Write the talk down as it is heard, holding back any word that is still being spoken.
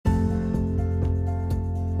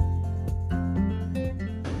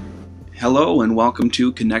Hello and welcome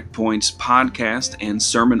to Connect Point's podcast and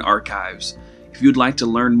sermon archives. If you'd like to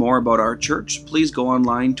learn more about our church, please go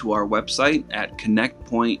online to our website at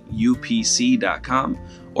connectpointupc.com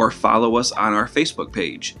or follow us on our Facebook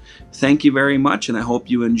page. Thank you very much, and I hope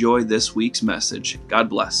you enjoy this week's message. God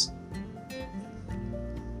bless.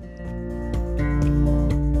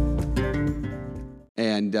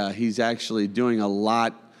 And he's actually doing a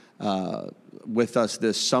lot with us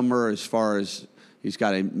this summer as far as he's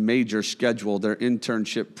got a major schedule. Their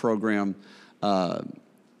internship program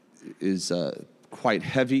is quite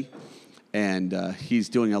heavy, and he's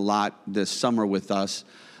doing a lot this summer with us.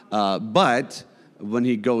 But when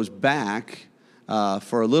he goes back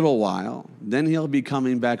for a little while, then he'll be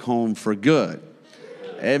coming back home for good.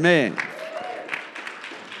 Amen.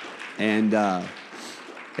 And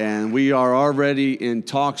we are already in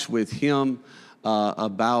talks with him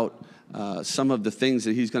about some of the things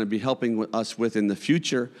that he's going to be helping us with in the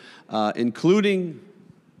future, including,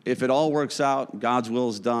 if it all works out, God's will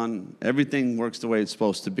is done, everything works the way it's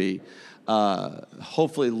supposed to be,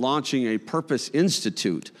 hopefully launching a Purpose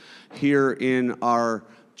Institute here in our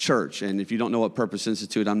church. And if you don't know what Purpose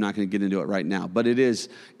Institute, I'm not going to get into it right now, but it's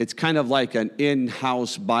kind of like an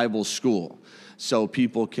in-house Bible school. So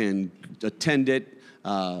people can attend it,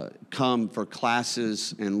 come for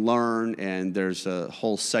classes and learn, and there's a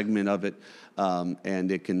whole segment of it,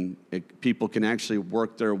 and people can actually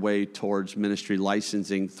work their way towards ministry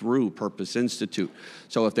licensing through Purpose Institute.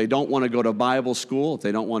 So if they don't want to go to Bible school, if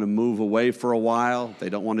they don't want to move away for a while, if they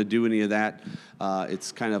don't want to do any of that,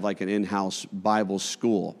 it's kind of like an in-house Bible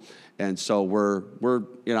school. And so we're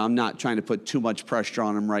I'm not trying to put too much pressure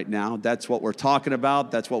on them right now. That's what we're talking about.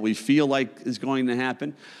 That's what we feel like is going to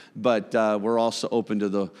happen. But we're also open to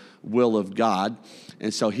the will of God.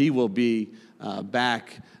 And so he will be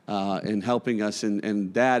back and helping us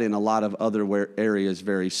in that in a lot of other areas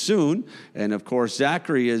very soon. And of course,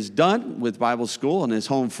 Zachary is done with Bible school and is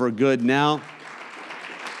home for good now.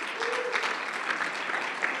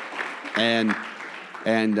 And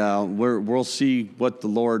we'll see what the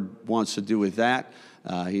Lord wants to do with that.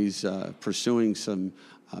 He's pursuing some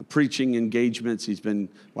preaching engagements. He's been,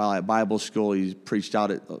 while at Bible school, he's preached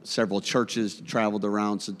out at several churches, traveled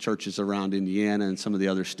around some churches around Indiana and some of the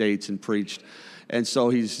other states and preached. And so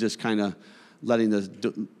he's just kind of letting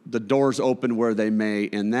the doors open where they may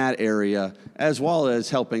in that area, as well as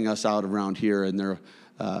helping us out around here. And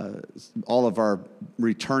all of our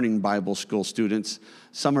returning Bible school students,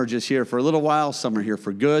 some are just here for a little while, some are here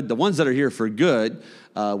for good. The ones that are here for good,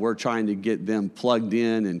 we're trying to get them plugged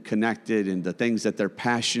in and connected and the things that they're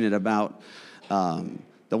passionate about.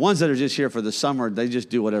 The ones that are just here for the summer, they just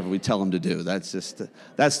do whatever we tell them to do. That's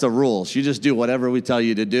the rules. You just do whatever we tell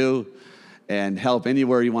you to do and help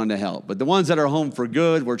anywhere you want to help. But the ones that are home for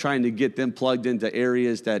good, we're trying to get them plugged into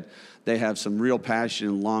areas that they have some real passion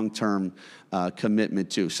and long-term commitment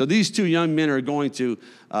to. So these two young men are going to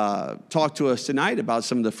talk to us tonight about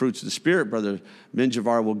some of the fruits of the Spirit. Brother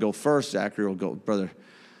Menjivar will go first. Brother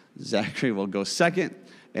Zachary will go second.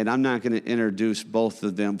 And I'm not going to introduce both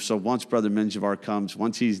of them. So once Brother Menjivar comes,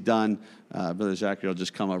 once he's done, Brother Zachary will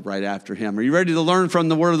just come up right after him. Are you ready to learn from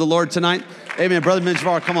the word of the Lord tonight? Amen. Brother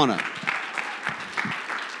Menjivar, come on up.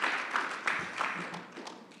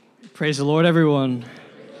 Praise the Lord, everyone.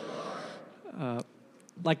 I'd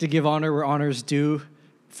like to give honor where honor is due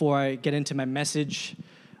before I get into my message.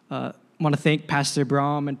 I want to thank Pastor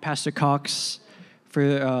Brahm and Pastor Cox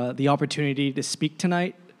for the opportunity to speak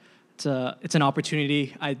tonight. It's an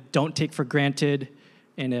opportunity I don't take for granted,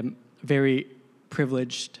 and am very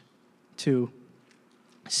privileged to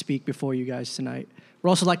speak before you guys tonight. We'd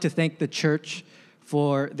also like to thank the church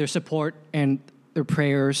for their support and their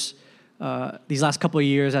prayers these last couple of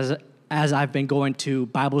years as I've been going to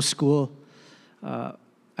Bible school. I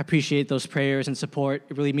appreciate those prayers and support.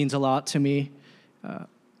 It really means a lot to me.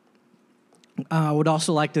 I would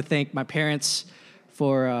also like to thank my parents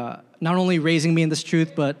for not only raising me in this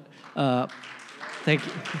truth, but thank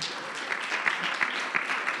you.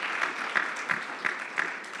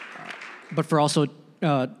 But for also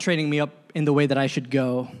training me up in the way that I should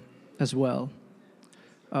go as well.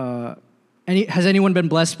 Has anyone been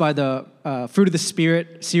blessed by the Fruit of the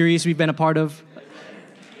Spirit series we've been a part of?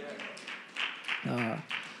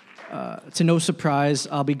 To no surprise,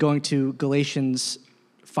 I'll be going to Galatians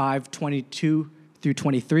 5:22 through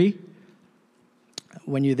 23.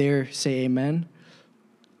 When you're there, say amen.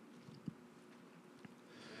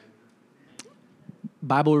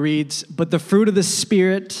 Bible reads, "But the fruit of the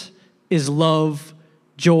Spirit is love,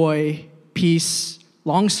 joy, peace,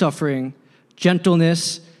 long-suffering,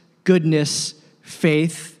 gentleness, goodness,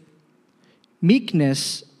 faith,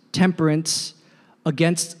 meekness, temperance.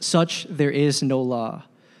 Against such there is no law.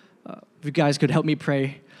 If you guys could help me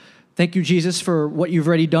pray. Thank you, Jesus, for what you've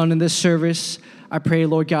already done in this service. I pray,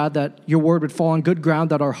 Lord God, that your word would fall on good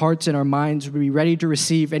ground, that our hearts and our minds would be ready to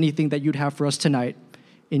receive anything that you'd have for us tonight.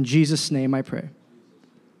 In Jesus' name I pray.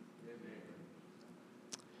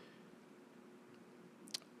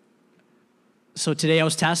 So today I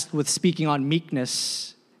was tasked with speaking on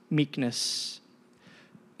meekness. Meekness.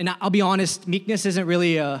 And I'll be honest, meekness isn't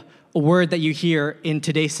really a word that you hear in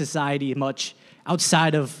today's society much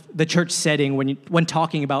outside of the church setting when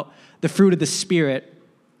talking about the fruit of the Spirit.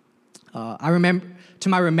 I remember, to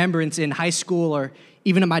my remembrance in high school or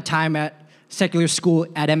even in my time at secular school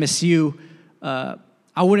at MSU, I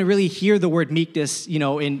wouldn't really hear the word meekness,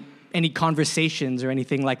 in any conversations or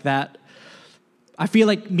anything like that. I feel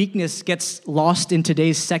like meekness gets lost in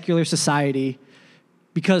today's secular society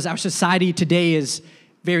because our society today is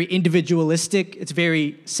very individualistic. It's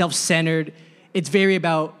very self-centered. It's very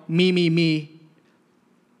about me,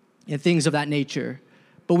 and things of that nature.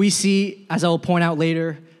 But we see, as I will point out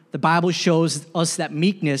later, the Bible shows us that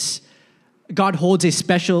meekness, God holds a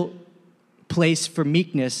special place for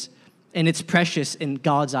meekness, and it's precious in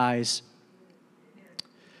God's eyes.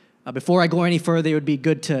 Before I go any further, it would be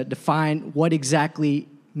good to define what exactly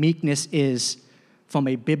meekness is from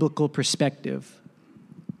a biblical perspective.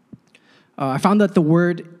 I found that the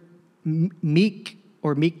word meek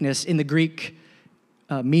or meekness in the Greek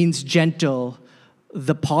means gentle,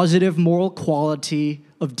 the positive moral quality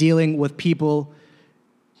of dealing with people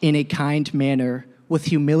in a kind manner, with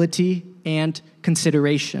humility and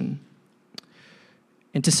consideration.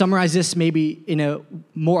 And to summarize this maybe in a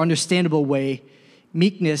more understandable way,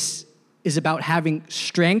 meekness is about having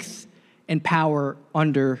strength and power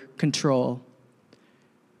under control.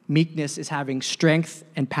 Meekness is having strength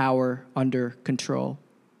and power under control.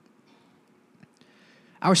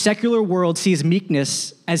 Our secular world sees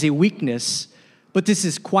meekness as a weakness, but this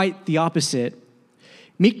is quite the opposite.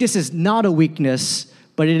 Meekness is not a weakness,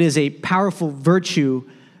 but it is a powerful virtue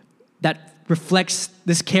that reflects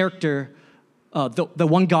this character, the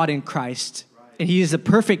one God in Christ. And he is a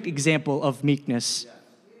perfect example of meekness.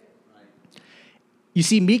 You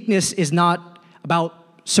see, meekness is not about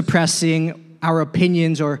suppressing our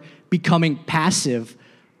opinions or becoming passive,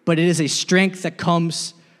 but it is a strength that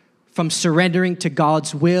comes from surrendering to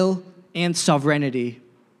God's will and sovereignty.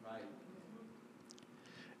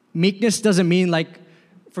 Meekness doesn't mean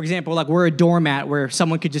for example, we're a doormat where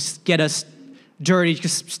someone could just get us dirty,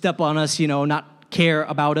 just step on us, not care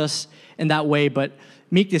about us in that way. But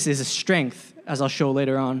meekness is a strength, as I'll show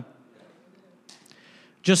later on.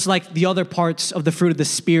 Just like the other parts of the fruit of the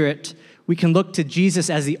Spirit, we can look to Jesus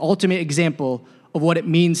as the ultimate example of what it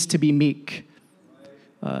means to be meek.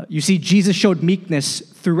 You see, Jesus showed meekness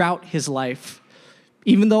throughout his life.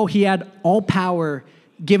 Even though he had all power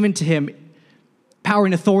given to him, power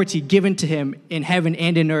and authority given to him in heaven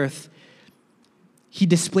and in earth, he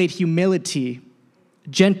displayed humility,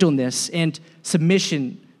 gentleness, and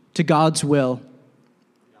submission to God's will.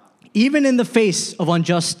 Even in the face of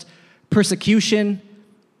unjust persecution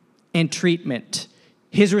and treatment,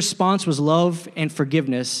 his response was love and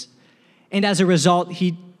forgiveness. And as a result,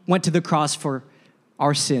 he went to the cross for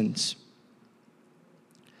our sins.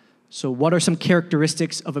 So what are some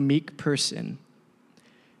characteristics of a meek person?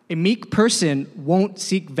 A meek person won't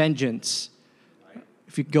seek vengeance.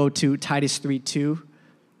 If you go to Titus 3:2,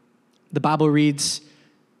 the Bible reads,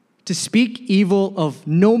 "To speak evil of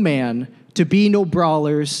no man, to be no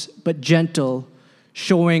brawlers, but gentle,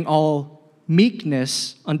 showing all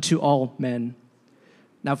meekness unto all men."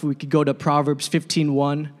 Now if we could go to Proverbs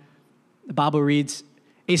 15:1, the Bible reads,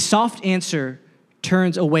 "A soft answer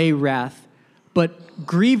turns away wrath, but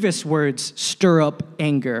grievous words stir up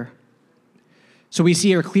anger." So we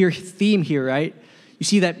see a clear theme here, right? You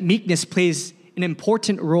see that meekness plays an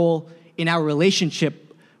important role in our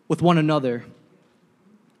relationship with one another.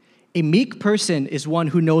 A meek person is one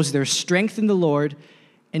who knows their strength in the Lord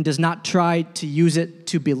and does not try to use it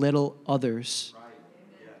to belittle others.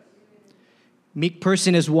 Meek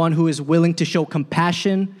person is one who is willing to show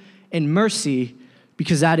compassion and mercy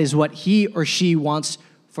because that is what he or she wants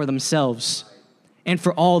for themselves and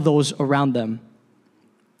for all those around them.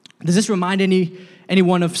 Does this remind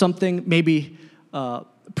anyone of something? Maybe a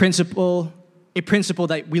principle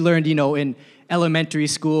that we learned, in elementary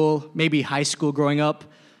school, maybe high school growing up.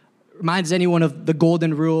 Reminds anyone of the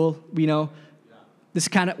golden rule, This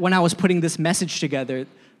when I was putting this message together,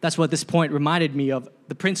 that's what this point reminded me of,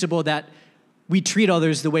 the principle that we treat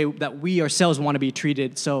others the way that we ourselves want to be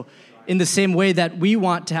treated. So in the same way that we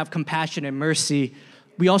want to have compassion and mercy,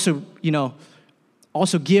 we also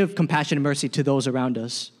give compassion and mercy to those around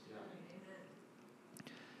us.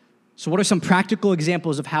 So what are some practical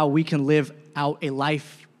examples of how we can live out a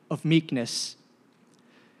life of meekness?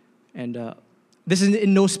 And this is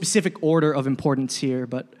in no specific order of importance here,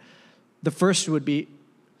 but the first would be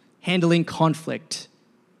handling conflict.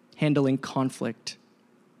 Handling conflict.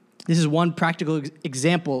 This is one practical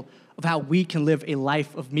example of how we can live a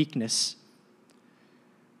life of meekness.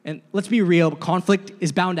 And let's be real, conflict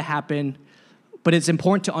is bound to happen, but it's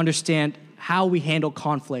important to understand how we handle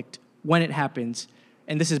conflict when it happens,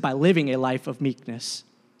 and this is by living a life of meekness.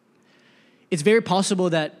 It's very possible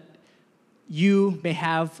that you may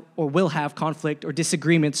have or will have conflict or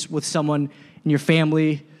disagreements with someone in your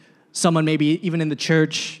family, someone maybe even in the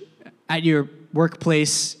church, at your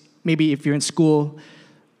workplace, maybe if you're in school,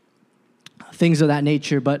 things of that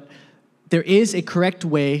nature. But there is a correct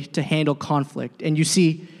way to handle conflict. And you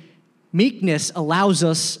see, meekness allows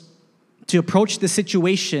us to approach the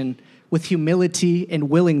situation with humility and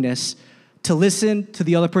willingness to listen to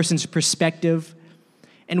the other person's perspective.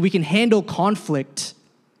 And we can handle conflict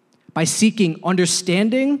by seeking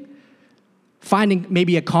understanding, finding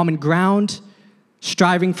maybe a common ground,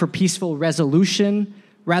 striving for peaceful resolution,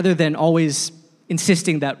 rather than always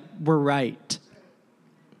insisting that we're right.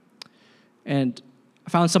 And I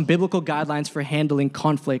found some biblical guidelines for handling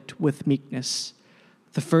conflict with meekness.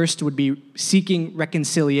 The first would be seeking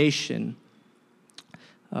reconciliation.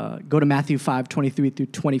 Go to Matthew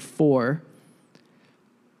 5:23-24.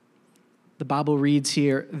 The Bible reads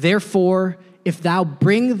here, "Therefore, if thou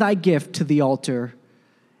bring thy gift to the altar,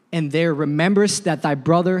 and there rememberest that thy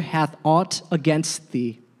brother hath aught against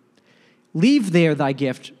thee, leave there thy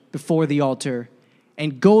gift before the altar,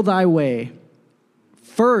 and go thy way.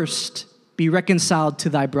 First be reconciled to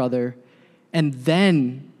thy brother, and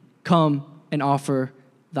then come and offer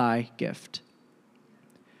thy gift."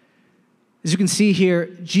 As you can see here,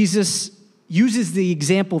 Jesus uses the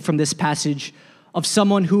example from this passage of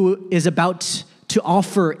someone who is about to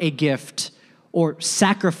offer a gift or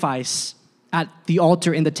sacrifice at the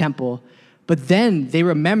altar in the temple, but then they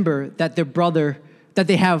remember that that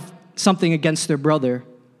they have something against their brother.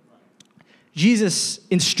 Jesus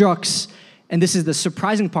instructs, and this is the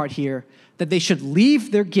surprising part here, that they should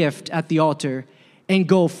leave their gift at the altar and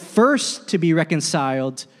go first to be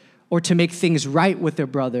reconciled or to make things right with their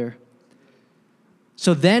brother.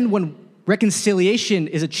 So then when reconciliation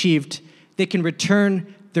is achieved, they can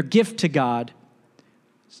return their gift to God.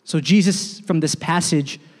 So Jesus, from this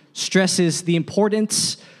passage, stresses the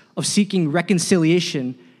importance of seeking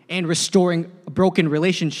reconciliation and restoring a broken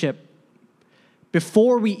relationship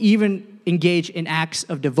before we even engage in acts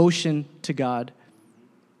of devotion to God.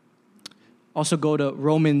 Also go to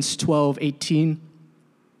Romans 12:18.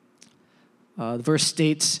 The verse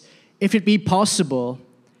states, "If it be possible,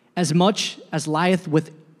 as much as lieth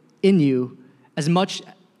within you, as much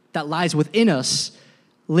that lies within us,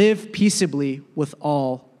 live peaceably with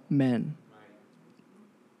all men."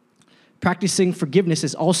 Practicing forgiveness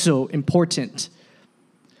is also important.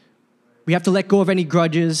 We have to let go of any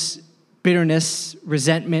grudges, bitterness,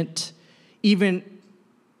 resentment, even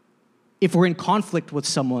if we're in conflict with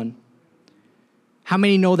someone. How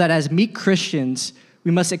many know that as meek Christians,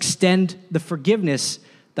 we must extend the forgiveness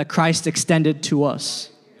that Christ extended to us?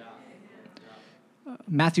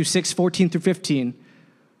 Matthew 6:14-15.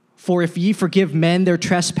 "For if ye forgive men their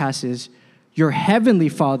trespasses, your heavenly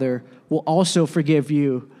Father will also forgive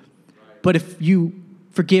you. But if you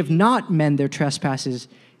forgive not men their trespasses,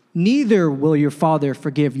 neither will your Father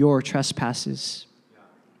forgive your trespasses."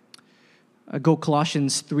 Go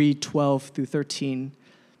Colossians 3:12-13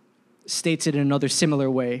 states it in another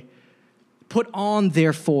similar way. "Put on,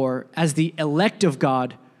 therefore, as the elect of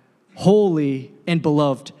God, holy and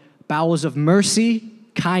beloved, bowels of mercy,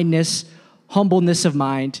 kindness, humbleness of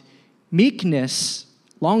mind, meekness,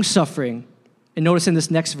 long-suffering." And notice in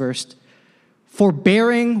this next verse,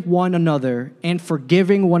 "Forbearing one another and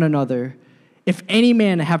forgiving one another. If any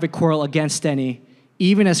man have a quarrel against any,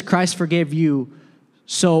 even as Christ forgave you,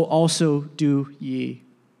 so also do ye."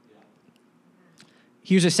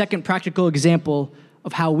 Here's a second practical example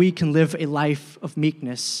of how we can live a life of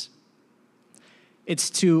meekness.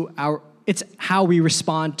 It's how we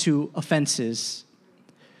respond to offenses.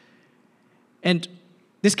 And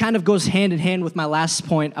this kind of goes hand in hand with my last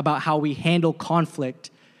point about how we handle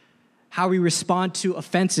conflict. How we respond to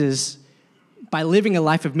offenses by living a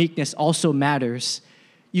life of meekness also matters.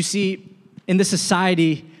 You see, in this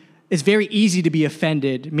society, it's very easy to be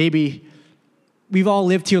offended. Maybe we've all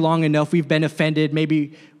lived here long enough, we've been offended.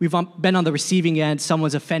 Maybe we've been on the receiving end,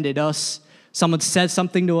 someone's offended us. Someone said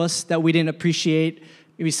something to us that we didn't appreciate.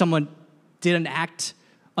 Maybe someone did an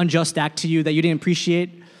unjust act to you that you didn't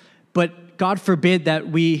appreciate. But God forbid that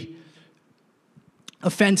we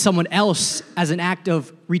offend someone else as an act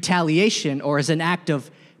of retaliation or as an act of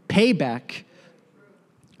payback,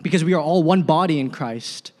 because we are all one body in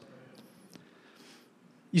Christ.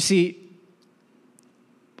 You see,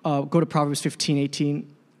 go to Proverbs 15:18.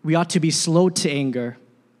 We ought to be slow to anger.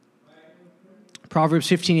 Proverbs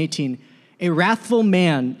 15:18. A wrathful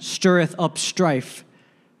man stirreth up strife,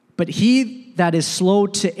 but he that is slow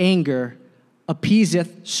to anger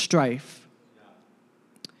appeaseth strife.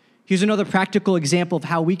 Here's another practical example of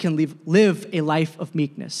how we can live a life of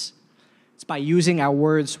meekness. It's by using our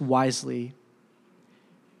words wisely.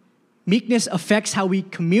 Meekness affects how we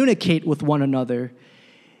communicate with one another.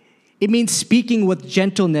 It means speaking with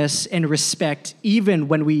gentleness and respect, even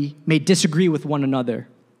when we may disagree with one another.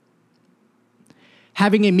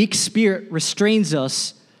 Having a meek spirit restrains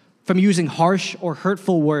us from using harsh or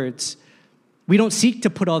hurtful words. We don't seek to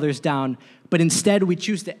put others down, but instead we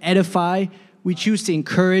choose to edify, we choose to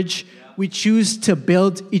encourage, we choose to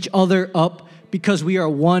build each other up because we are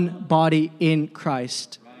one body in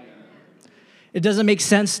Christ. It doesn't make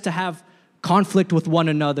sense to have conflict with one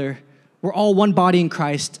another. We're all one body in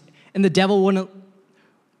Christ, and the devil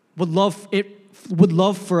would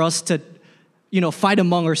love for us to, fight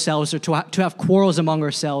among ourselves, or to have quarrels among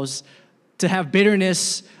ourselves, to have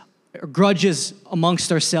bitterness or grudges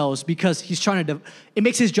amongst ourselves, because he's trying to. It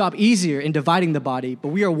makes his job easier in dividing the body. But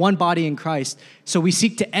we are one body in Christ, so we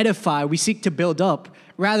seek to edify, we seek to build up,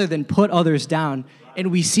 rather than put others down, and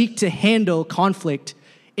we seek to handle conflict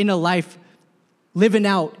in a life living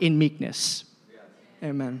out in meekness.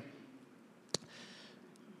 Amen.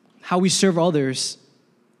 How we serve others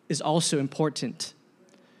is also important.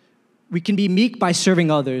 We can be meek by serving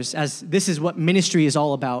others, as this is what ministry is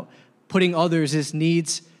all about, putting others'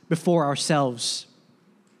 needs before ourselves.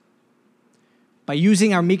 By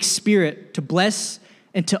using our meek spirit to bless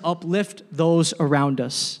and to uplift those around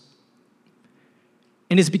us.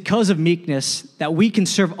 And it's because of meekness that we can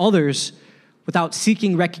serve others without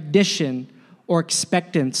seeking recognition or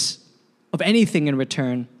expectance of anything in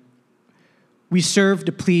return. We serve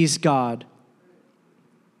to please God.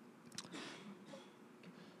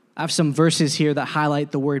 I have some verses here that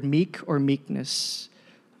highlight the word meek or meekness.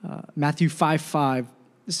 Matthew 5:5.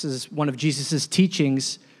 This is one of Jesus'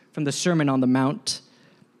 teachings from the Sermon on the Mount.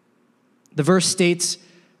 The verse states,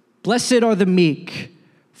 "Blessed are the meek,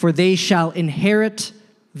 for they shall inherit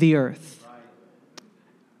the earth."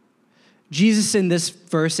 Jesus in this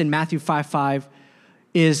verse in Matthew 5:5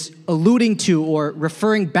 is alluding to or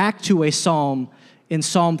referring back to a psalm in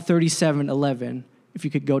Psalm 37:11. If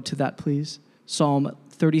you could go to that, please. Psalm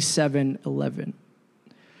 37:11.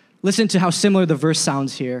 Listen to how similar the verse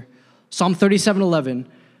sounds here. Psalm 37:11.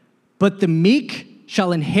 But the meek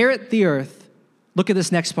shall inherit the earth. Look at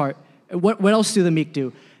this next part. What else do the meek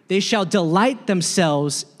do? They shall delight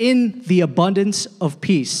themselves in the abundance of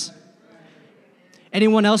peace.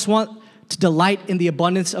 Anyone else want to delight in the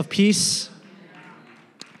abundance of peace?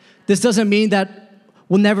 This doesn't mean that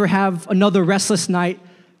we'll never have another restless night.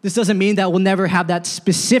 This doesn't mean that we'll never have that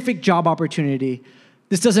specific job opportunity.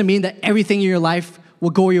 This doesn't mean that everything in your life will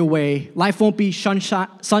go your way. Life won't be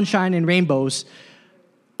sunshine and rainbows,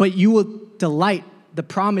 but you will delight. The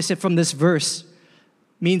promise from this verse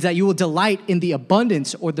means that you will delight in the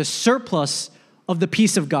abundance or the surplus of the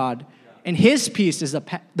peace of God. And his peace is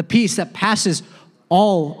the peace that passes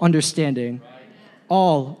all understanding.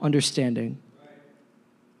 All understanding.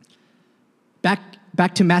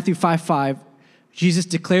 Back to Matthew 5:5, Jesus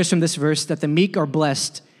declares from this verse that the meek are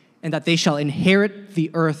blessed and that they shall inherit the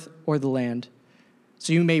earth or the land.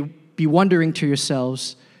 So you may be wondering to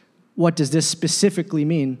yourselves, what does this specifically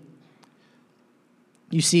mean?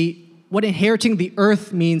 You see, what inheriting the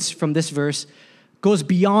earth means from this verse goes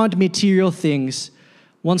beyond material things.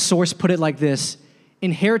 One source put it like this: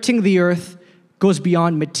 inheriting the earth goes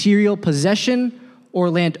beyond material possession or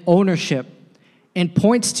land ownership and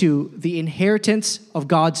points to the inheritance of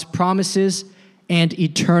God's promises and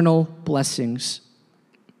eternal blessings.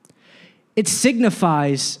 It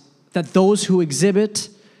signifies that those who exhibit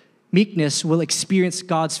meekness will experience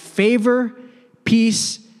God's favor,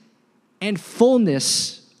 peace, and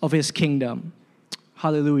fullness of his kingdom.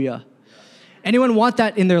 Hallelujah. Anyone want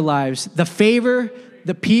that in their lives? The favor,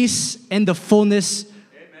 the peace, and the fullness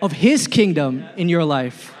of his kingdom in your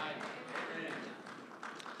life.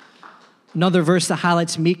 Another verse that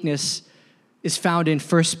highlights meekness is found in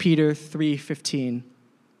 1 Peter 3:15.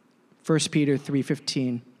 1 Peter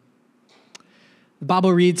 3:15. The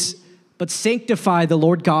Bible reads, "But sanctify the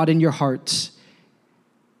Lord God in your hearts,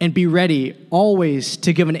 and be ready always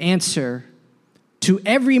to give an answer to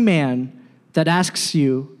every man that asks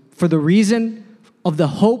you for the reason of the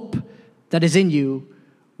hope that is in you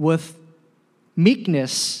with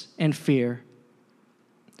meekness and fear.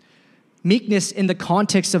 Meekness in the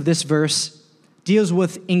context of this verse deals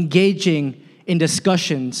with engaging in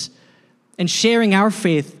discussions and sharing our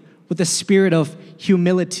faith with a spirit of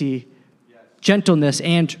humility, gentleness,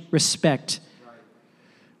 and respect.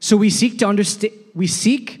 So we seek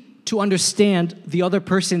to understand the other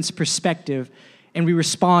person's perspective, and we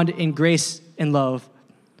respond in grace and love.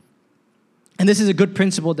 And this is a good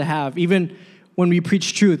principle to have. Even when we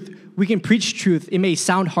preach truth, we can preach truth. It may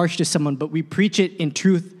sound harsh to someone, but we preach it in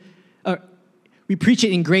truth. We preach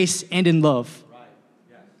it in grace and in love. Right.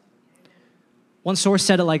 Yes. One source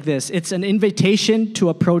said it like this: it's an invitation to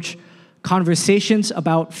approach conversations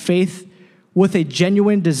about faith with a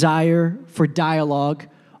genuine desire for dialogue,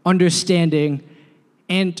 understanding,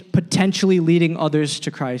 and potentially leading others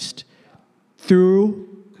to Christ through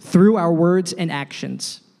our words and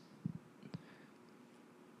actions.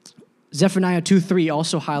 Zephaniah 2:3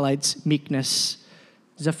 also highlights meekness.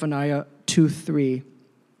 Zephaniah 2:3.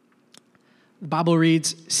 The Bible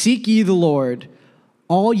reads, "Seek ye the Lord,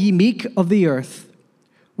 all ye meek of the earth,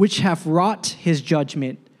 which have wrought his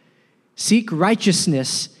judgment. Seek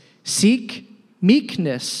righteousness, seek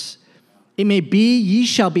meekness. It may be ye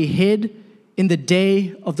shall be hid in the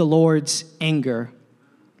day of the Lord's anger."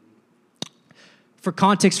 For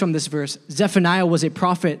context from this verse, Zephaniah was a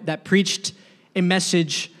prophet that preached a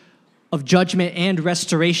message of judgment and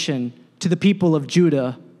restoration to the people of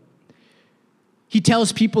Judah. He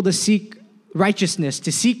tells people to seek righteousness,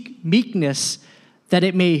 to seek meekness, that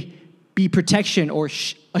it may be protection or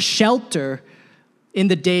a shelter in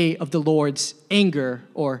the day of the Lord's anger,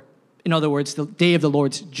 or in other words, the day of the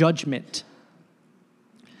Lord's judgment.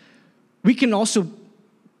 We can also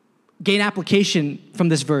gain application from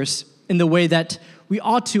this verse in the way that we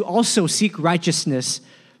ought to also seek righteousness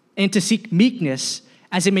and to seek meekness,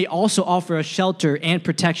 as it may also offer us shelter and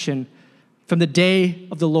protection from the day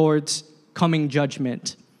of the Lord's coming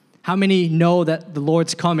judgment. How many know that the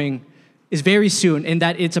Lord's coming is very soon and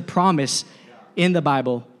that it's a promise in the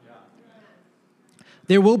Bible?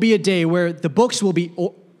 There will be a day where the books will be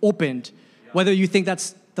opened, whether you think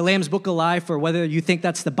that's the Lamb's Book of Life or whether you think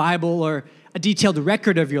that's the Bible or a detailed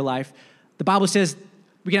record of your life. The Bible says,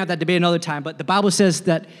 we can have that debate another time, but the Bible says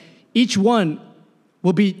that each one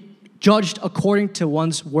will be judged according to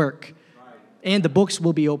one's work, and the books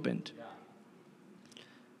will be opened.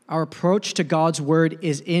 Our approach to God's word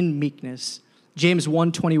is in meekness. James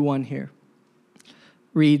 1:21 here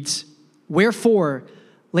reads, "Wherefore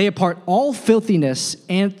lay apart all filthiness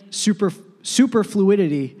and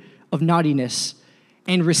superfluity of naughtiness,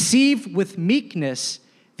 and receive with meekness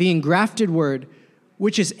the engrafted word,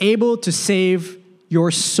 which is able to save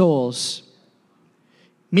your souls."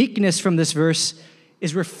 Meekness from this verse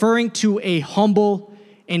is referring to a humble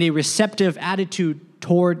and a receptive attitude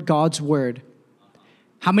toward God's word.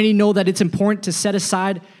 How many know that it's important to set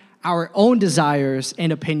aside our own desires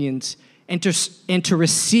and opinions and to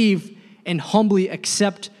receive and humbly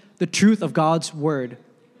accept the truth of God's word,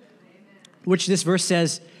 which this verse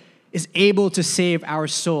says is able to save our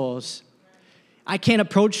souls? I can't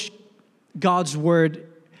approach God's word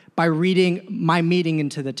by reading my meaning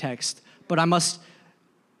into the text, but I must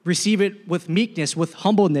receive it with meekness, with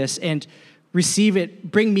humbleness, and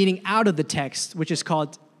bring meaning out of the text, which is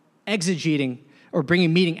called exegeting, or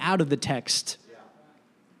bringing meaning out of the text.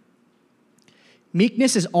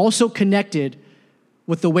 Meekness is also connected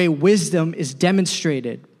with the way wisdom is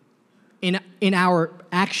demonstrated in our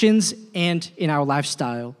actions and in our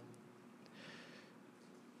lifestyle.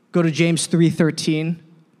 Go to James 3:13.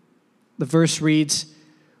 The verse reads,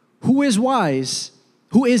 Who is wise?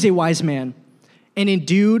 Who is a wise man and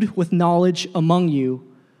endued with knowledge among you?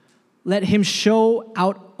 Let him show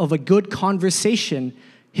out of a good conversation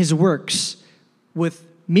his works with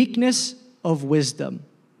meekness of wisdom.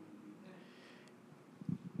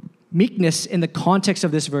 Meekness in the context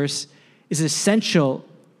of this verse is essential,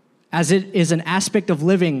 as it is an aspect of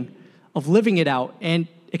living it out and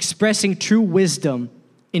expressing true wisdom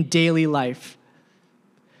in daily life.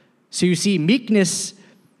 So you see, meekness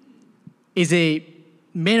is a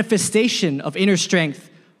manifestation of inner strength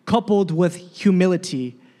coupled with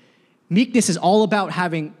humility. Meekness is all about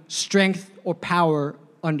having strength or power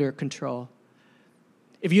under control.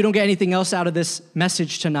 If you don't get anything else out of this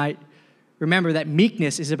message tonight, remember that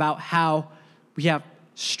meekness is about how we have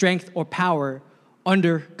strength or power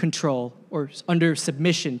under control or under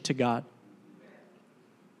submission to God.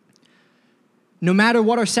 No matter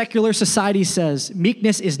what our secular society says,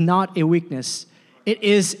 meekness is not a weakness. It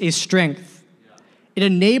is a strength. It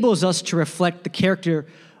enables us to reflect the character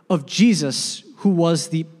of Jesus, who was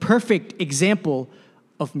the perfect example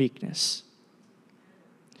of meekness.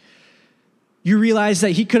 you realize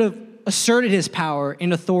that he could have asserted his power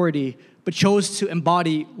and authority, but chose to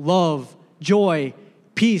embody love, joy,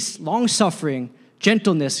 peace, long-suffering,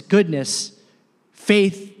 gentleness, goodness,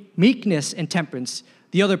 faith, meekness, and temperance,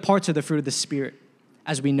 the other parts of the fruit of the Spirit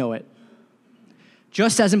as we know it.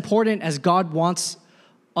 Just as important as God wants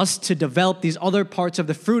us to develop these other parts of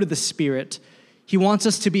the fruit of the Spirit, he wants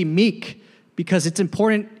us to be meek because it's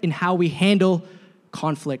important in how we handle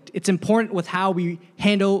conflict. It's important with how we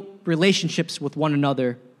handle relationships with one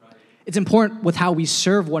another. It's important with how we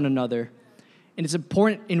serve one another. And it's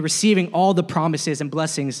important in receiving all the promises and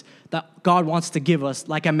blessings that God wants to give us,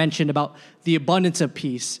 like I mentioned about the abundance of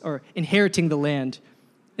peace or inheriting the land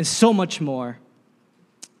and so much more.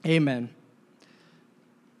 Amen.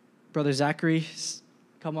 Brother Zachary,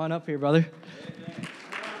 come on up here, brother. Good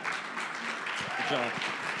job.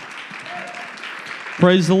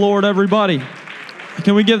 Praise the Lord, everybody.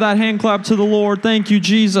 Can we give that hand clap to the Lord? Thank you,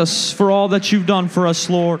 Jesus, for all that you've done for us,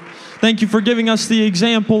 Lord. Thank you for giving us the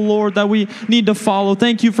example, Lord, that we need to follow.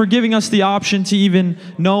 Thank you for giving us the option to even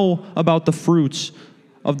know about the fruits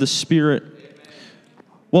of the Spirit.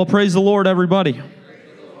 Well, praise the Lord, everybody.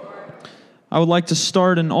 I would like to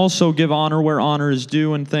start and also give honor where honor is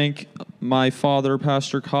due and thank my father,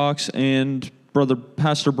 Pastor Cox, and Brother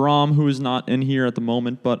Pastor Brahm, who is not in here at the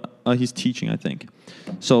moment, but he's teaching, I think.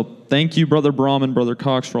 So thank you, Brother Brahm and Brother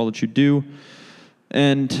Cox, for all that you do.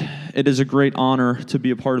 And it is a great honor to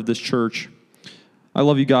be a part of this church. I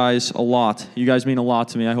love you guys a lot. You guys mean a lot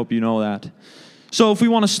to me. I hope you know that. So if we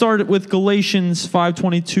want to start it with Galatians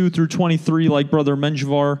 5:22 through 23, like Brother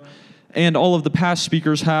Menjivar and all of the past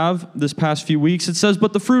speakers have this past few weeks, it says,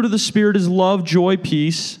 "But the fruit of the Spirit is love, joy,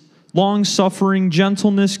 peace, long-suffering,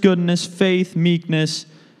 gentleness, goodness, faith, meekness,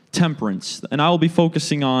 temperance." And I will be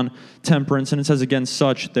focusing on temperance, and it says, "Against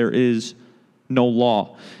such there is no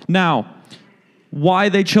law." Now, why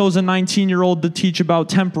they chose a 19-year-old to teach about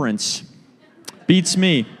temperance beats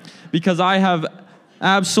me, because I have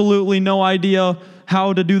absolutely no idea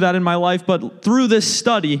how to do that in my life, but through this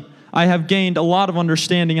study, I have gained a lot of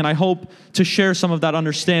understanding, and I hope to share some of that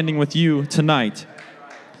understanding with you tonight.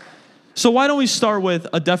 So why don't we start with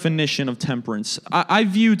a definition of temperance? I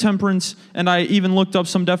view temperance, and I even looked up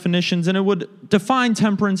some definitions, and it would define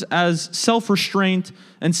temperance as self-restraint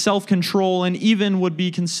and self-control, and even would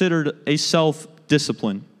be considered a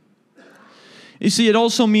self-discipline. You see, it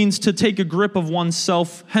also means to take a grip of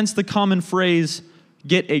oneself, hence the common phrase,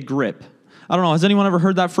 get a grip. I don't know, has anyone ever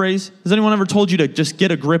heard that phrase? Has anyone ever told you to just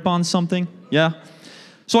get a grip on something? Yeah?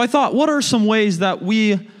 So I thought, what are some ways that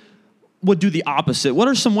we would do the opposite? What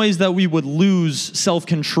are some ways that we would lose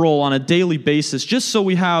self-control on a daily basis, just so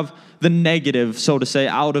we have the negative, so to say,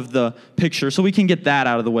 out of the picture, so we can get that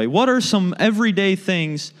out of the way? What are some everyday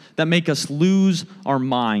things that make us lose our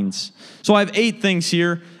minds? So I have 8 things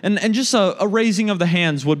here, and just a raising of the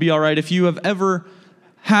hands would be all right if you have ever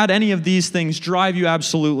had any of these things drive you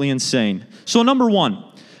absolutely insane. So number 1,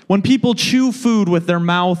 when people chew food with their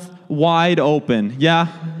mouth wide open. Yeah,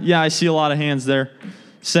 I see a lot of hands there.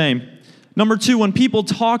 Same. Number 2, when people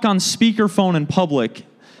talk on speakerphone in public.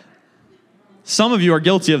 Some of you are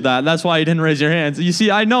guilty of that. That's why you didn't raise your hands. You see,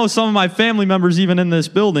 I know some of my family members, even in this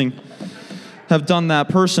building, have done that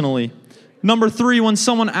personally. Number 3, when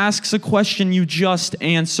someone asks a question you just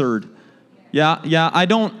answered. Yeah, I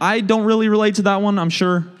don't really relate to that one. I'm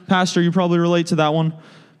sure, Pastor, you probably relate to that one.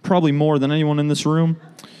 Probably more than anyone in this room.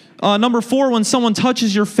 Number 4, when someone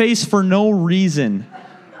touches your face for no reason.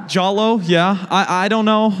 Jalo, yeah, I don't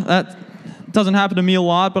know. That doesn't happen to me a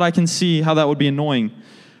lot, but I can see how that would be annoying.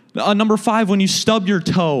 Number 5, when you stub your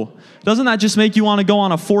toe. Doesn't that just make you want to go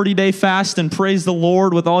on a 40-day fast and praise the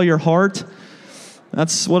Lord with all your heart?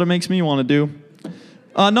 That's what it makes me want to do.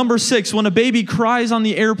 Number 6, when a baby cries on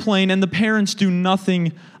the airplane and the parents do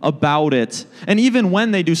nothing about it. And even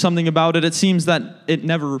when they do something about it, it seems that it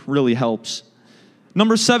never really helps.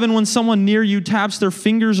 Number 7, when someone near you taps their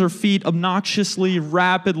fingers or feet obnoxiously,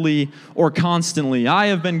 rapidly, or constantly. I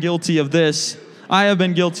have been guilty of this. I have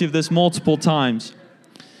been guilty of this multiple times.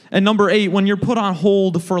 And number 8, when you're put on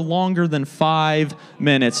hold for longer than 5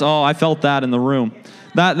 minutes. Oh, I felt that in the room.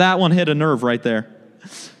 That one hit a nerve right there.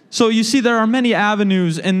 So you see, there are many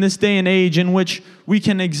avenues in this day and age in which we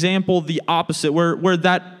can example the opposite, where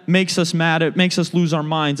that makes us mad, it makes us lose our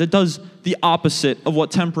minds. It does the opposite of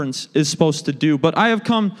what temperance is supposed to do. But I have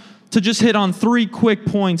come to just hit on 3 quick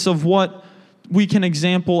points of what we can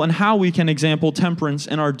example and how we can example temperance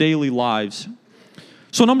in our daily lives.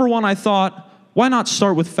 So number 1, I thought, why not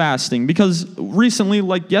start with fasting? Because recently,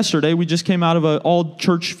 like yesterday, we just came out of an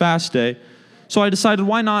all-church fast day. So I decided,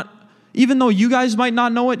 why not? Even though you guys might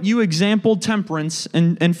not know it, you exampled temperance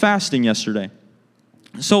and fasting yesterday.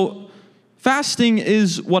 So Fasting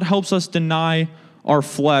is what helps us deny our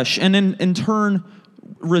flesh and in turn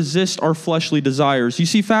resist our fleshly desires. You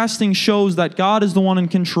see, fasting shows that God is the one in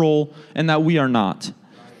control and that we are not.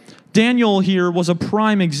 Daniel here was a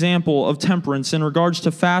prime example of temperance in regards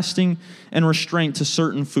to fasting and restraint to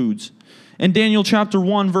certain foods. In Daniel chapter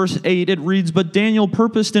 1, verse 8, it reads, "But Daniel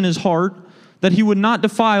purposed in his heart that he would not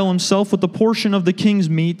defile himself with the portion of the king's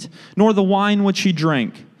meat, nor the wine which he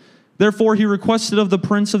drank. Therefore he requested of the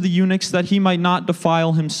prince of the eunuchs that he might not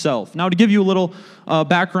defile himself." Now, to give you a little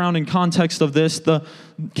background and context of this, the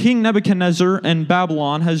King Nebuchadnezzar in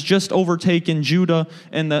Babylon has just overtaken Judah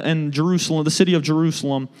and Jerusalem, the city of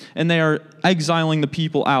Jerusalem, and they are exiling the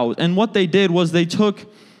people out. And what they did was they took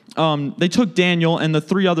Daniel and the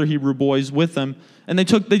 3 other Hebrew boys with them, and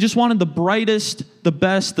they just wanted the brightest, the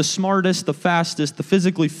best, the smartest, the fastest, the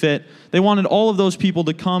physically fit. They wanted all of those people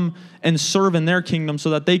to come and serve in their kingdom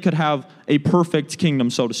so that they could have a perfect kingdom,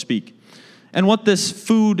 so to speak. And what this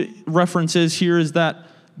food reference is here is that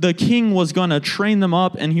the king was going to train them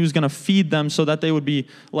up and he was going to feed them so that they would be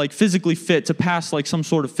like physically fit to pass like some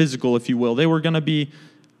sort of physical, if you will. They were going to be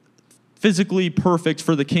physically perfect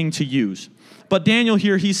for the king to use. But Daniel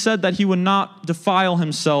here, he said that he would not defile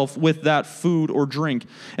himself with that food or drink.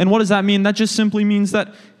 And what does that mean? That just simply means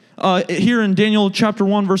that here in Daniel chapter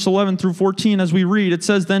 1, verse 11 through 14, as we read, it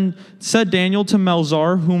says, "Then said Daniel to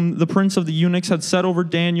Melzar, whom the prince of the eunuchs had set over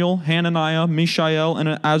Daniel, Hananiah, Mishael,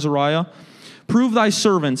 and Azariah, 'Prove thy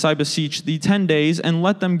servants, I beseech thee, 10 days, and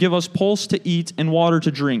let them give us pulse to eat and water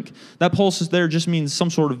to drink.'" That pulse is there just means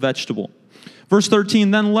some sort of vegetable. Verse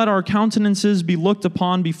 13, "Then let our countenances be looked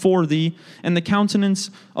upon before thee, and the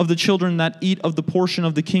countenance of the children that eat of the portion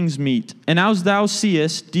of the king's meat. And as thou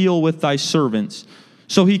seest, deal with thy servants."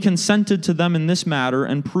 So he consented to them in this matter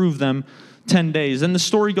and proved them 10 days. And the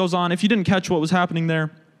story goes on. If you didn't catch what was happening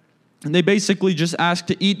there, they basically just asked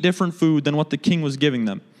to eat different food than what the king was giving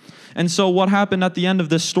them. And so what happened at the end of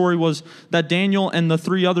this story was that Daniel and the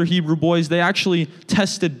 3 other Hebrew boys, they actually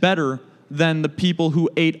tested better than the people who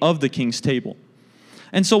ate of the king's table.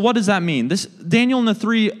 And so what does that mean? Daniel and the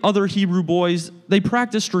 3 other Hebrew boys, they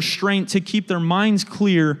practiced restraint to keep their minds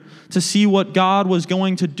clear to see what God was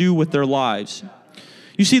going to do with their lives.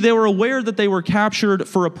 You see, they were aware that they were captured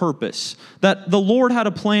for a purpose, that the Lord had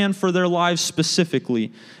a plan for their lives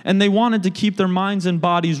specifically, and they wanted to keep their minds and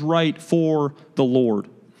bodies right for the Lord.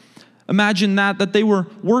 Imagine that they were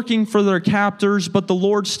working for their captors, but the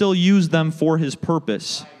Lord still used them for his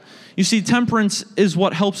purpose. You see, temperance is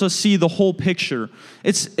what helps us see the whole picture.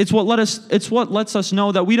 It's what lets us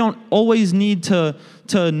know that we don't always need to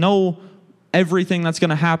know everything that's going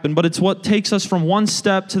to happen, but it's what takes us from one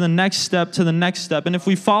step to the next step to the next step. And if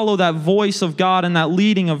we follow that voice of God and that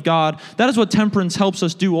leading of God, that is what temperance helps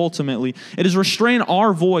us do ultimately. It is restrain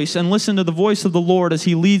our voice and listen to the voice of the Lord as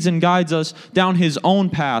he leads and guides us down his own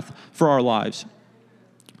path for our lives.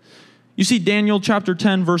 You see, Daniel chapter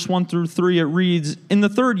 10, verse 1 through 3, it reads, "In the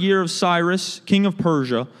 3rd year of Cyrus, king of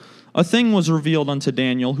Persia, a thing was revealed unto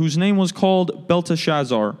Daniel, whose name was called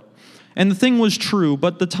Belteshazzar. And the thing was true,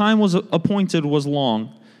 but the time was appointed was long.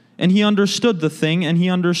 And he understood the thing, and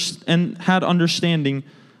had understanding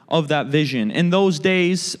of that vision. In those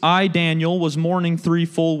days, I, Daniel, was mourning 3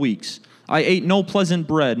 full weeks. I ate no pleasant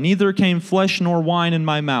bread, neither came flesh nor wine in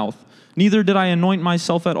my mouth. Neither did I anoint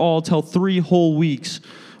myself at all till 3 whole weeks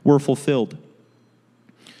were fulfilled."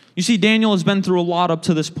 You see, Daniel has been through a lot up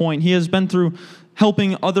to this point. He has been through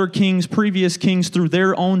helping other kings, previous kings, through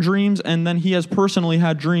their own dreams, and then he has personally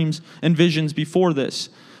had dreams and visions before this.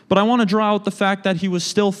 But I want to draw out the fact that he was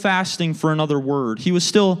still fasting for another word. He was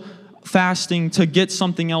still fasting to get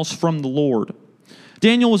something else from the Lord.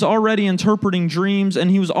 Daniel was already interpreting dreams,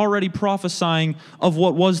 and he was already prophesying of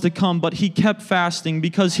what was to come, but he kept fasting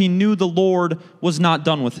because he knew the Lord was not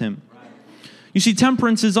done with him. You see,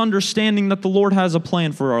 temperance is understanding that the Lord has a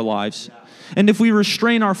plan for our lives. And if we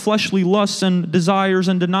restrain our fleshly lusts and desires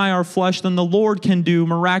and deny our flesh, then the Lord can do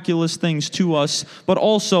miraculous things to us, but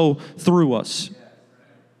also through us.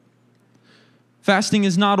 Fasting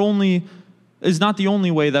is not the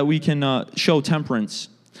only way that we can show temperance.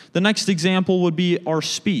 The next example would be our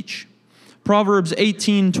speech. Proverbs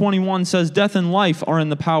 18:21 says, "Death and life are in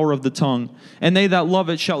the power of the tongue, and they that love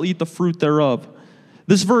it shall eat the fruit thereof."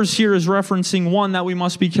 This verse here is referencing, 1, that we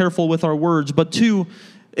must be careful with our words, but 2,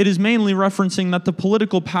 it is mainly referencing that the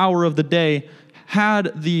political power of the day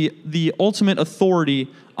had the ultimate authority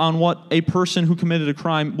on what a person who committed a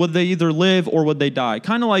crime, would they either live or would they die.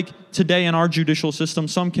 Kind of like today in our judicial system,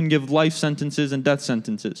 some can give life sentences and death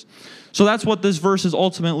sentences. So that's what this verse is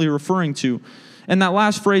ultimately referring to. And that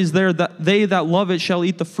last phrase there, that they that love it shall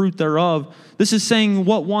eat the fruit thereof, this is saying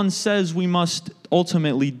what one says we must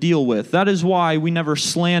ultimately deal with. That is why we never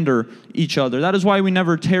slander each other. That is why we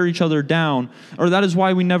never tear each other down. Or that is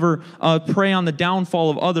why we never prey on the downfall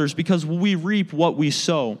of others, because we reap what we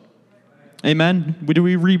sow. Amen?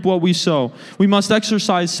 We reap what we sow. We must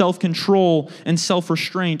exercise self-control and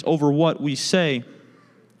self-restraint over what we say.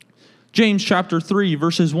 James chapter 3,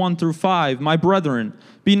 verses 1 through 5, My brethren,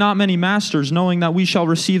 be not many masters, knowing that we shall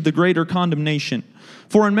receive the greater condemnation.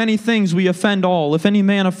 For in many things we offend all. If any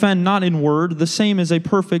man offend not in word, the same is a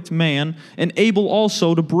perfect man, and able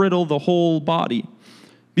also to bridle the whole body.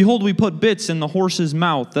 Behold, we put bits in the horse's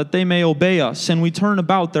mouth, that they may obey us, and we turn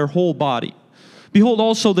about their whole body. Behold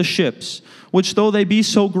also the ships, which though they be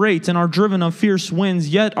so great and are driven of fierce winds,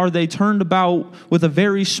 yet are they turned about with a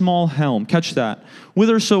very small helm. Catch that.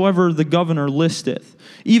 Whithersoever the governor listeth.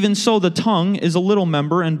 Even so the tongue is a little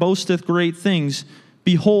member, and boasteth great things.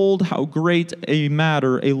 Behold how great a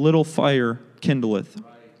matter a little fire kindleth.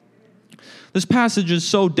 This passage is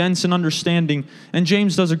so dense in understanding, and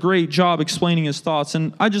James does a great job explaining his thoughts.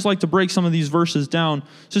 And I just like to break some of these verses down.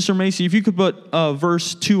 Sister Macy, if you could put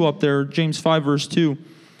verse 2 up there, James 5, verse 2,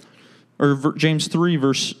 or James 3,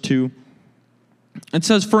 verse 2. It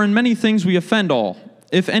says, For in many things we offend all.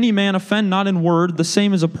 If any man offend not in word, the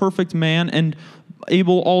same is a perfect man, and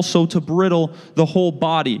able also to bridle the whole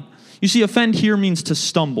body. You see, offend here means to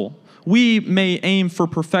stumble. We may aim for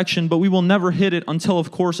perfection, but we will never hit it until, of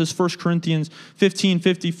course, as 1 Corinthians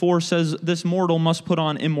 15:54 says, this mortal must put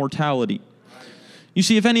on immortality. You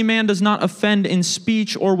see, if any man does not offend in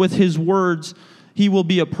speech or with his words, he will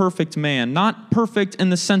be a perfect man. Not perfect in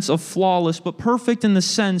the sense of flawless, but perfect in the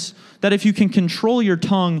sense that if you can control your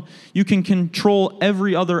tongue, you can control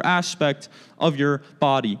every other aspect of your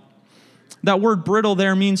body. That word bridle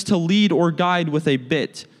there means to lead or guide with a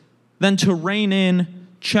bit, then to rein in,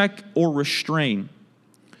 check, or restrain.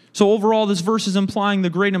 So overall, this verse is implying the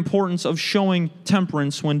great importance of showing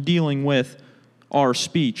temperance when dealing with our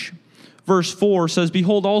speech. Verse 4 says,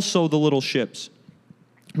 Behold also the little ships,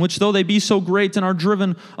 which though they be so great and are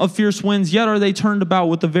driven of fierce winds, yet are they turned about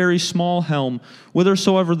with a very small helm,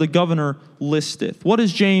 whithersoever the governor listeth. What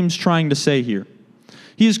is James trying to say here?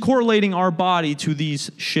 He is correlating our body to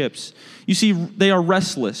these ships. You see, they are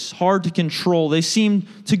restless, hard to control. They seem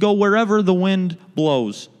to go wherever the wind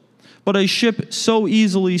blows. But a ship so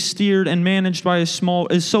easily steered and managed by a small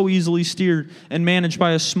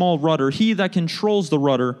rudder. He that controls the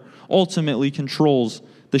rudder ultimately controls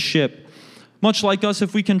the ship. Much like us,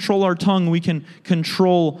 if we control our tongue, we can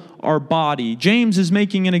control our body. James is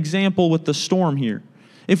making an example with the storm here.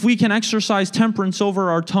 If we can exercise temperance over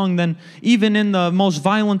our tongue, then even in the most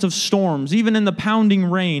violent of storms, even in the pounding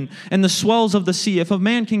rain and the swells of the sea, if a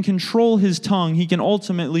man can control his tongue, he can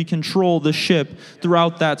ultimately control the ship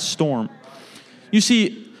throughout that storm. You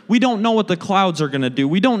see, we don't know what the clouds are going to do.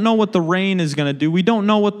 We don't know what the rain is going to do. We don't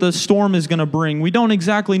know what the storm is going to bring. We don't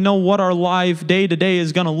exactly know what our life day to day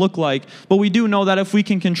is going to look like. But we do know that if we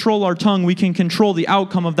can control our tongue, we can control the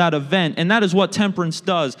outcome of that event. And that is what temperance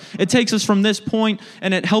does. It takes us from this point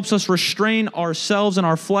and it helps us restrain ourselves and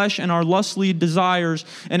our flesh and our lustly desires.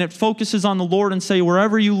 And it focuses on the Lord and say,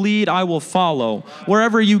 wherever you lead, I will follow.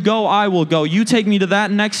 Wherever you go, I will go. You take me to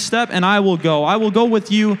that next step and I will go. I will go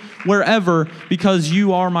with you wherever because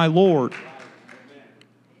you are my Lord.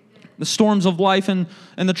 The storms of life and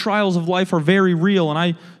the trials of life are very real, and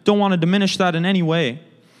I don't want to diminish that in any way.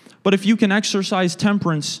 But if you can exercise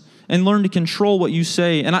temperance and learn to control what you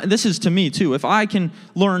say, and this is to me too, if I can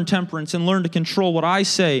learn temperance and learn to control what I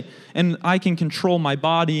say, and I can control my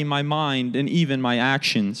body, my mind, and even my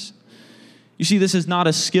actions. You see, this is not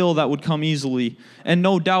a skill that would come easily, and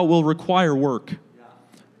no doubt will require work.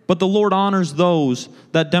 But the Lord honors those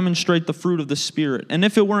that demonstrate the fruit of the Spirit. And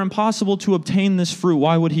if it were impossible to obtain this fruit,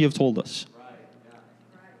 why would he have told us?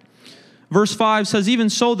 Verse 5 says, Even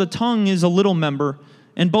so the tongue is a little member,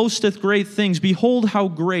 and boasteth great things. Behold how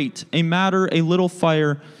great a matter a little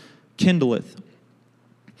fire kindleth.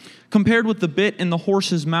 Compared with the bit in the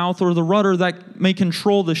horse's mouth or the rudder that may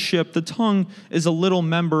control the ship, the tongue is a little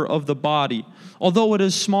member of the body. Although it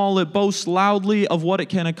is small, it boasts loudly of what it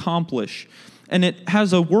can accomplish. And it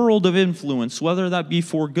has a world of influence, whether that be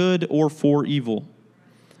for good or for evil.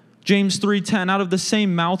 James 3:10, Out of the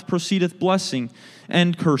same mouth proceedeth blessing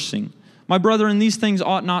and cursing. My brethren, these things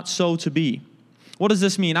ought not so to be. What does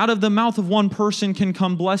this mean? Out of the mouth of one person can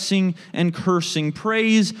come blessing and cursing,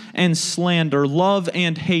 praise and slander, love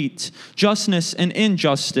and hate, justness and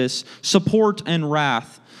injustice, support and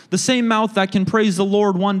wrath. The same mouth that can praise the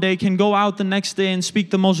Lord one day can go out the next day and speak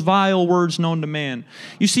the most vile words known to man.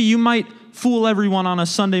 You see, you might fool everyone on a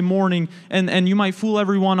Sunday morning, and you might fool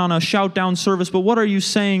everyone on a shout-down service, but what are you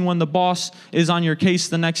saying when the boss is on your case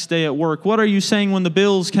the next day at work? What are you saying when the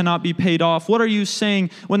bills cannot be paid off? What are you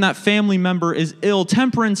saying when that family member is ill?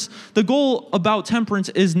 Temperance, the goal about temperance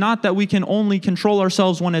is not that we can only control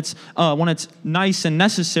ourselves when it's nice and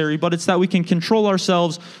necessary, but it's that we can control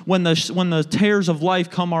ourselves when the tears of life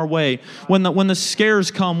come our way, when the scares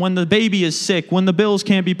come, when the baby is sick, when the bills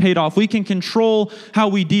can't be paid off. We can control how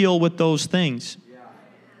we deal with those things.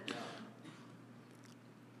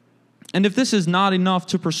 And if this is not enough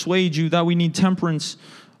to persuade you that we need temperance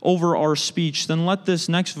over our speech, then let this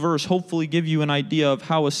next verse hopefully give you an idea of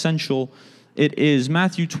how essential it is.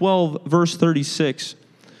 Matthew 12, verse 36.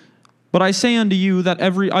 But I say unto you that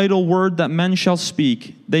every idle word that men shall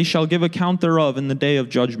speak, they shall give account thereof in the day of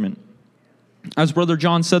judgment. As Brother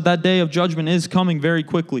John said, that day of judgment is coming very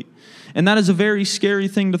quickly. And that is a very scary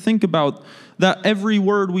thing to think about, that every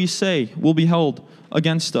word we say will be held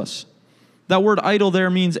against us. That word idle there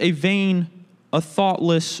means a vain, a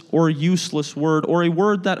thoughtless, or useless word, or a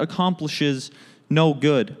word that accomplishes no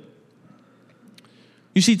good.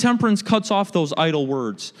 You see, temperance cuts off those idle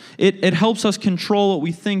words. It helps us control what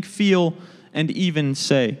we think, feel, and even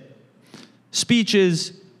say. Speech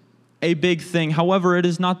is a big thing. However, it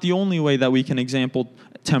is not the only way that we can example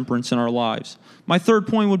temperance in our lives. My third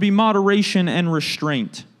point would be moderation and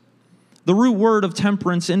restraint. The root word of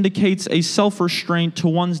temperance indicates a self-restraint to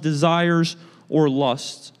one's desires or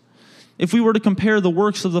lusts. If we were to compare the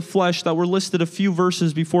works of the flesh that were listed a few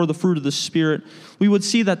verses before the fruit of the Spirit, we would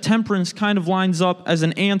see that temperance kind of lines up as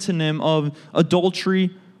an antonym of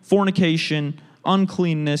adultery, fornication,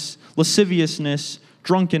 uncleanness, lasciviousness,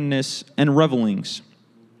 drunkenness, and revelings.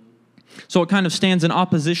 So it kind of stands in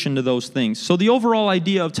opposition to those things. So the overall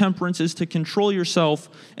idea of temperance is to control yourself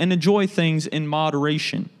and enjoy things in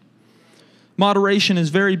moderation. Moderation is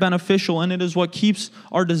very beneficial, and it is what keeps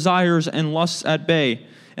our desires and lusts at bay.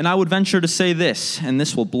 And I would venture to say this, and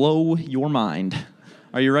this will blow your mind.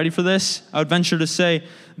 Are you ready for this? I would venture to say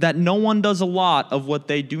that no one does a lot of what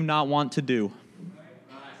they do not want to do.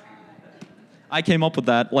 I came up with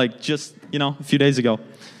that just a few days ago.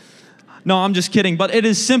 No, I'm just kidding, but it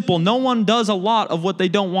is simple. No one does a lot of what they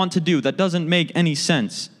don't want to do. That doesn't make any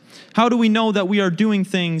sense. How do we know that we are doing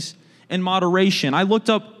things in moderation? I looked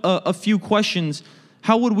up a few questions.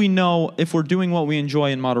 How would we know if we're doing what we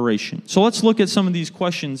enjoy in moderation? So let's look at some of these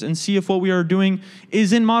questions and see if what we are doing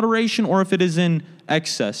is in moderation or if it is in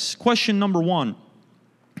excess. Question number 1,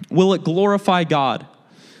 will it glorify God?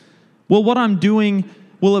 Will what I'm doing,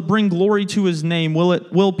 will it bring glory to His name?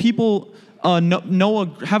 Will people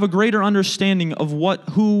have a greater understanding of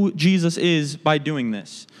who Jesus is by doing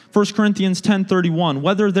this? 1 Corinthians 10:31,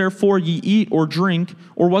 whether therefore ye eat or drink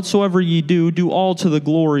or whatsoever ye do, do all to the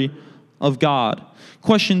glory of God.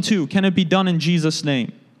 Question 2, can it be done in Jesus'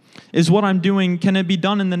 name? Is what I'm doing, can it be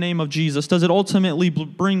done in the name of Jesus? Does it ultimately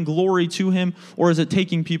bring glory to Him, or is it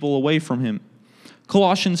taking people away from Him?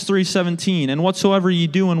 Colossians 3:17, and whatsoever ye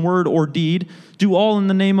do in word or deed, do all in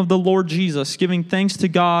the name of the Lord Jesus, giving thanks to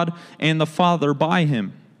God and the Father by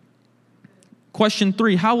Him. Question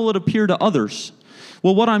 3, how will it appear to others?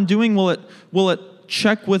 Will what I'm doing, will it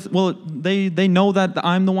check with, they know that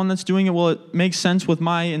I'm the one that's doing it? Will it make sense with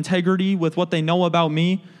my integrity, with what they know about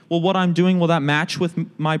me? Will what I'm doing, will that match with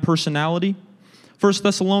my personality? 1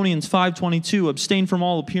 Thessalonians 5:22, abstain from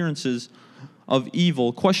all appearances of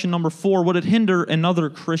evil. Question number 4, would it hinder another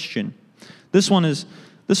Christian? This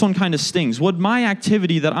one kind of stings. Would my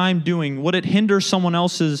activity that I'm doing, would it hinder someone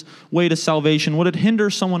else's way to salvation? Would it hinder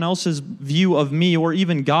someone else's view of me or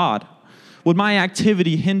even God? Would my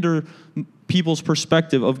activity hinder people's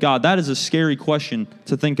perspective of God? That is a scary question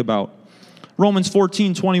to think about. Romans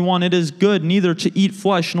 14:21, it is good neither to eat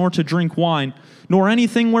flesh nor to drink wine, nor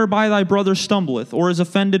anything whereby thy brother stumbleth, or is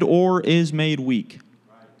offended, or is made weak.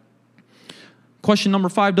 Question number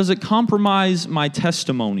 5, does it compromise my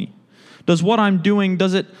testimony? Does what I'm doing,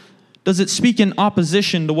 does it speak in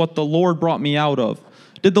opposition to what the Lord brought me out of?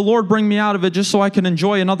 Did the Lord bring me out of it just so I can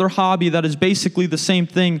enjoy another hobby that is basically the same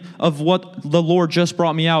thing of what the Lord just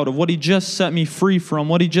brought me out of, what He just set me free from,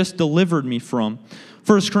 what He just delivered me from?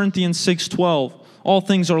 1 Corinthians 6:12, all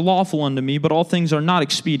things are lawful unto me, but all things are not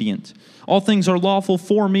expedient. All things are lawful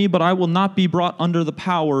for me, but I will not be brought under the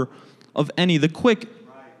power of any.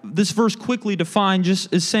 This verse quickly defined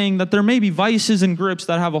just is saying that there may be vices and grips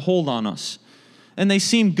that have a hold on us. And they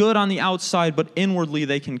seem good on the outside, but inwardly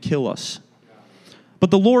they can kill us. But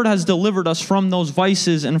the Lord has delivered us from those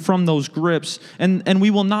vices and from those grips, and we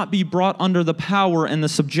will not be brought under the power and the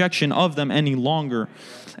subjection of them any longer.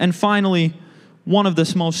 And finally, one of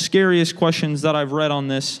the most scariest questions that I've read on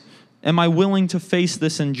this, am I willing to face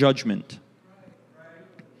this in judgment?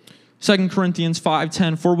 2 Corinthians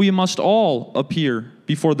 5:10, for we must all appear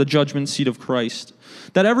before the judgment seat of Christ,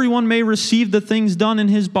 that everyone may receive the things done in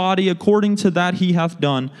his body according to that he hath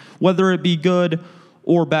done, whether it be good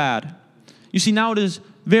or bad. You see, now it is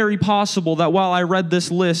very possible that while I read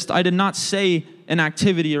this list, I did not say an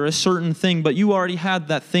activity or a certain thing, but you already had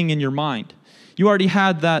that thing in your mind. You already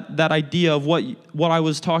had that idea of what I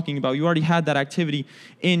was talking about. You already had that activity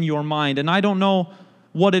in your mind. And I don't know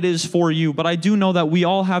what it is for you, but I do know that we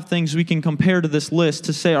all have things we can compare to this list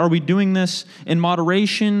to say, are we doing this in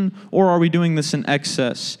moderation or are we doing this in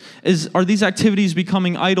excess? Are these activities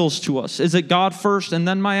becoming idols to us? Is it God first and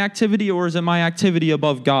then my activity, or is it my activity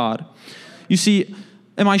above God? You see,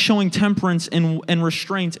 am I showing temperance and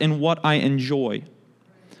restraint in what I enjoy?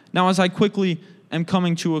 Now, as I quickly am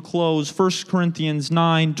coming to a close, 1 Corinthians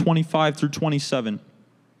 9:25 through 27.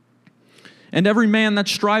 And every man that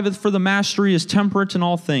striveth for the mastery is temperate in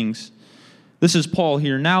all things. This is Paul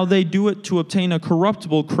here. Now they do it to obtain a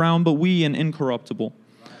corruptible crown, but we an incorruptible.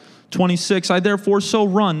 26, I therefore so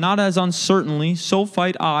run, not as uncertainly, so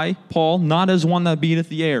fight I, Paul, not as one that beateth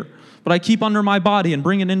the air. But I keep under my body and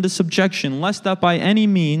bring it into subjection, lest that by any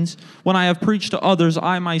means, when I have preached to others,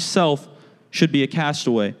 I myself should be a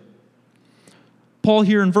castaway. Paul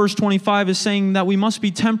here in verse 25 is saying that we must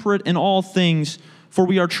be temperate in all things, for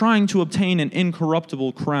we are trying to obtain an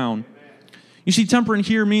incorruptible crown. You see, temperate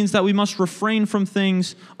here means that we must refrain from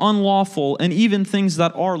things unlawful and even things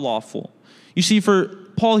that are lawful. You see, for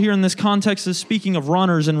Paul here in this context is speaking of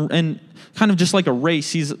runners and kind of just like a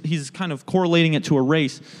race. He's kind of correlating it to a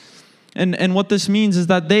race. And what this means is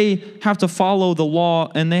that they have to follow the law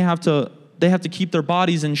and they have to keep their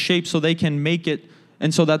bodies in shape so they can make it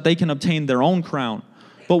and so that they can obtain their own crown.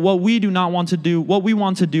 But what we want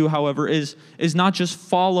to do, however, is not just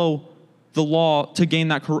follow the law to gain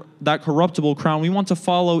that corruptible crown. We want to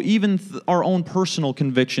follow even our own personal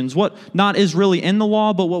convictions. What not is really in the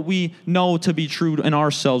law, but what we know to be true in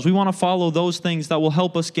ourselves. We want to follow those things that will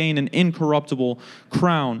help us gain an incorruptible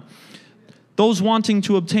crown. Those wanting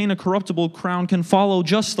to obtain a corruptible crown can follow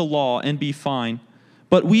just the law and be fine.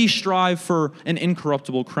 But we strive for an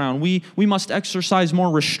incorruptible crown. We must exercise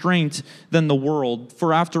more restraint than the world,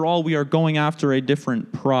 for after all, we are going after a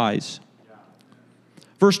different prize.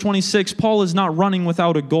 Verse 26, Paul is not running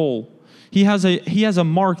without a goal. He has a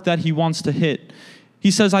mark that he wants to hit. He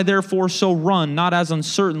says, I therefore so run, not as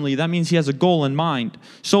uncertainly. That means he has a goal in mind.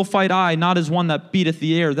 So fight I, not as one that beateth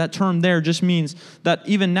the air. That term there just means that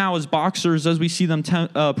even now as boxers, as we see them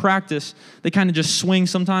practice, they kind of just swing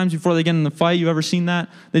sometimes before they get in the fight. You ever seen that?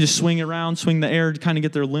 They just swing around, swing the air to kind of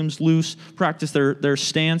get their limbs loose, practice their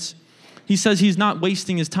stance. He says he's not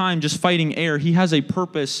wasting his time just fighting air. He has a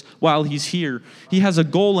purpose while he's here. He has a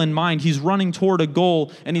goal in mind. He's running toward a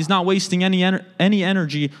goal, and he's not wasting any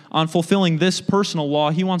energy on fulfilling this personal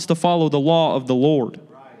law. He wants to follow the law of the Lord.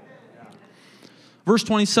 Verse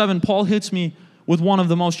 27, Paul hits me with one of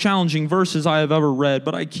the most challenging verses I have ever read.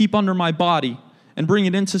 But I keep under my body and bring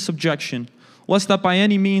it into subjection, lest that by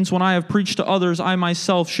any means when I have preached to others, I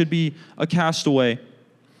myself should be a castaway.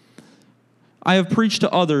 I have preached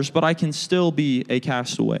to others, but I can still be a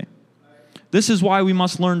castaway. This is why we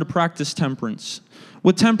must learn to practice temperance.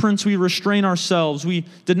 With temperance, we restrain ourselves, we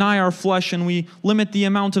deny our flesh, and we limit the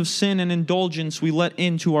amount of sin and indulgence we let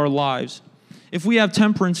into our lives. If we have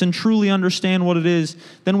temperance and truly understand what it is,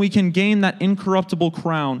 then we can gain that incorruptible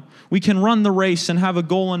crown. We can run the race and have a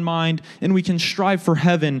goal in mind, and we can strive for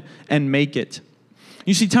heaven and make it.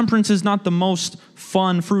 You see, temperance is not the most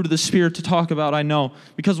fun fruit of the Spirit to talk about, I know,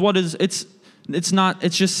 because it's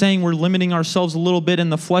just saying we're limiting ourselves a little bit in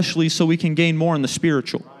the fleshly so we can gain more in the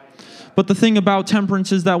spiritual. But the thing about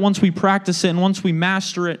temperance is that once we practice it and once we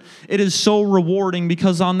master it, it is so rewarding,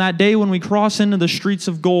 because on that day when we cross into the streets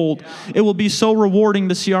of gold, it will be so rewarding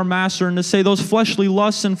to see our master and to say those fleshly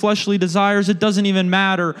lusts and fleshly desires, it doesn't even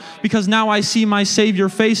matter, because now I see my Savior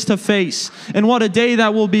face to face. And what a day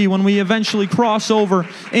that will be when we eventually cross over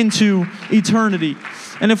into eternity.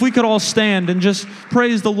 And if we could all stand and just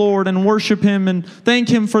praise the Lord and worship Him and thank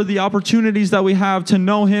Him for the opportunities that we have to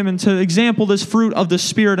know Him and to example this fruit of the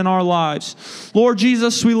Spirit in our lives. Lord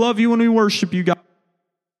Jesus, we love you and we worship you, God.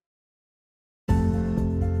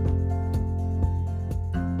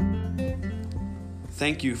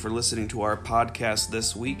 Thank you for listening to our podcast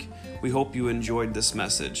this week. We hope you enjoyed this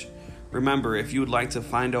message. Remember, if you would like to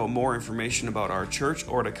find out more information about our church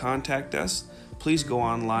or to contact us, please go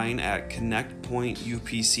online at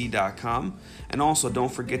connectpointupc.com, and also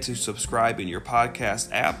don't forget to subscribe in your podcast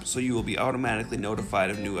app so you will be automatically notified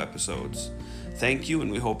of new episodes. Thank you,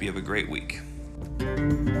 and we hope you have a great week.